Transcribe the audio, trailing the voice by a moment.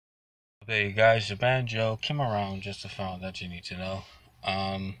Hey guys, your man Joe came around just to find that you need to know.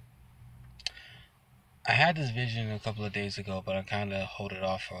 Um, I had this vision a couple of days ago, but I kind of hold it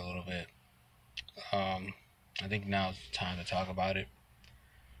off for a little bit. Um, I think now's the time to talk about it.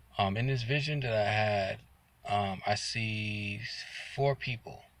 In this vision that I had, I see four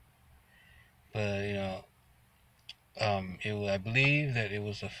people, but I believe that it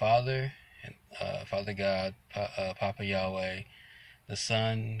was the Father, and Father God, Papa Yahweh, the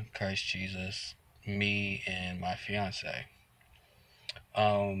Son, Christ Jesus, me, and my fiance.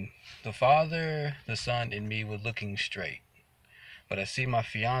 Um, the Father, the Son, and me were looking straight, but I see my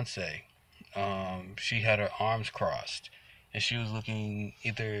fiance. She had her arms crossed, and she was looking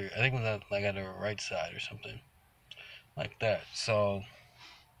either I think it was like at her right side or something like that. So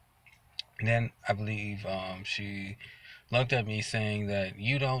then I believe she looked at me saying that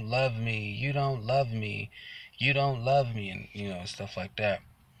you don't love me, you don't love me, you don't love me, and stuff like that.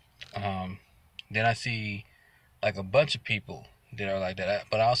 Um, then I see like a bunch of people that are like that,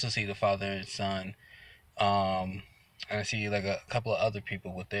 but I also see the Father and Son. And I see like a couple of other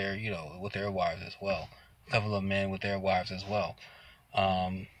people with with their wives as well. A couple of men with their wives as well.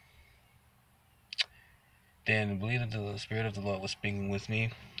 Um, then I believe that the Spirit of the Lord was speaking with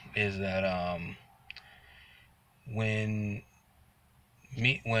me is that when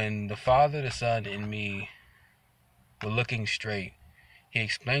when the Father, the Son, and me were looking straight, He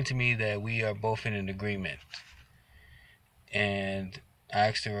explained to me that we are both in an agreement. And I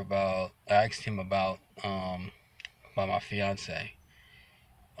asked him about my fiance.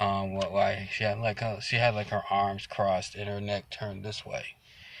 Why she had like her arms crossed and her neck turned this way.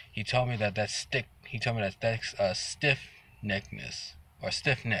 He told me that that's stick. He told me that that's stiff neckness or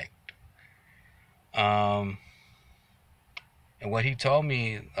stiff neck. Um, and what he told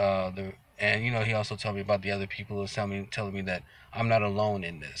me, he also told me about the other people who was telling me that I'm not alone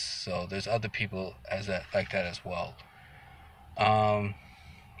in this. So there's other people as that like that as well. Um,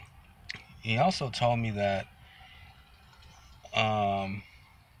 he also told me that um,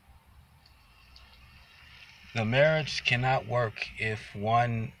 the marriage cannot work if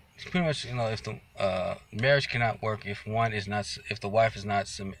one pretty much if the marriage cannot work if one is not if the wife is not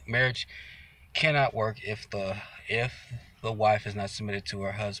marriage cannot work if the wife is not submitted to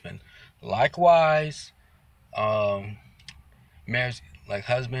her husband. Likewise, um, marriage like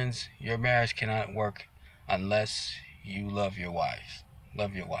husbands, your marriage cannot work unless you love your wife.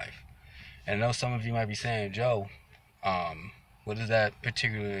 And I know some of you might be saying, Joe, what does that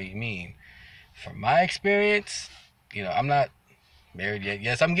particularly mean? From my experience, I'm not married yet.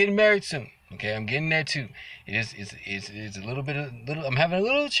 Yes, I'm getting married soon. Okay, I'm getting there too. It's a little. I'm having a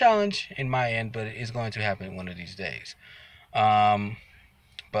little challenge in my end, but it is going to happen one of these days. Um,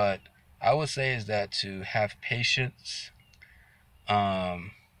 but I would say is that to have patience,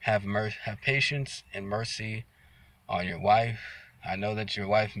 have patience and mercy on your wife. I know that your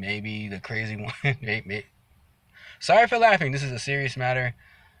wife may be the crazy one. Sorry for laughing. This is a serious matter.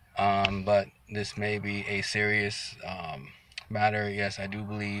 But this may be a serious matter. Yes, I do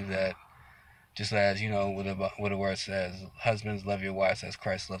believe that just as what the word says, husbands love your wives as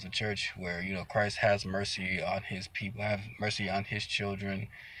Christ loves the church, where Christ has mercy on his people, have mercy on his children,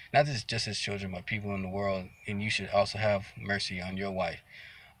 not just his children, but people in the world, and you should also have mercy on your wife,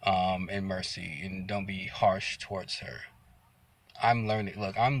 and mercy, and don't be harsh towards her. I'm learning.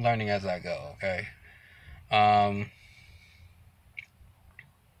 Look, I'm learning as I go. Okay. Um,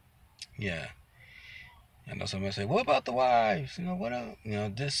 yeah. I know somebody say, "What about the wives? What?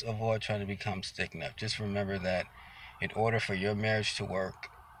 Just avoid trying to become stick necked. Just remember that in order for your marriage to work,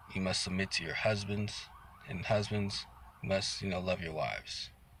 you must submit to your husbands, and husbands must, love your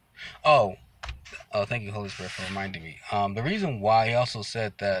wives." Oh, thank you, Holy Spirit, for reminding me. The reason why he also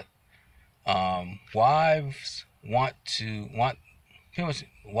said that wives pretty much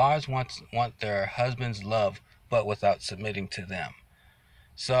wives want their husbands' love, but without submitting to them.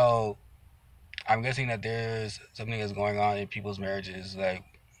 So I'm guessing that there's something that's going on in people's marriages, like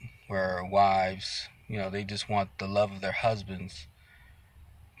where wives, they just want the love of their husbands,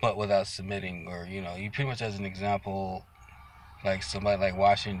 but without submitting. Or you pretty much as an example, like somebody like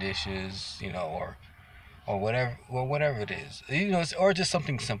washing dishes, or whatever it is, or just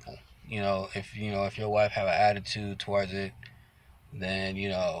something simple. If your wife have an attitude towards it, then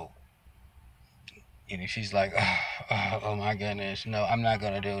and if she's like, oh my goodness, no, I'm not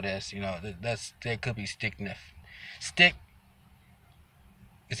gonna do this. That could be stick.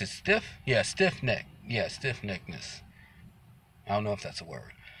 Is it stiff? Yeah, stiff neck. Yeah, stiff neckness. I don't know if that's a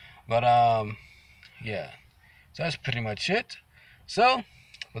word, but yeah. So that's pretty much it. So,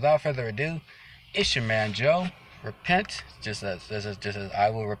 without further ado, it's your man Joe. repent, just as I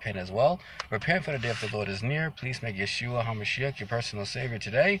will repent as well. Repent, for the day of the Lord is near. Please make Yeshua HaMashiach your personal Savior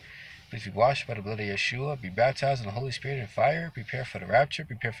today. Please be washed by the blood of Yeshua. Be baptized in the Holy Spirit and fire. Prepare for the rapture.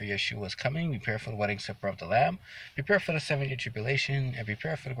 Prepare for Yeshua's coming. Prepare for the wedding supper of the Lamb. Prepare for the 7-year tribulation. And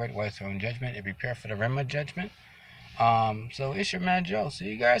prepare for the great white throne judgment. And prepare for the Rema judgment. So it's your man Joe. See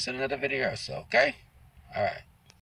you guys in another video. So, okay? Alright.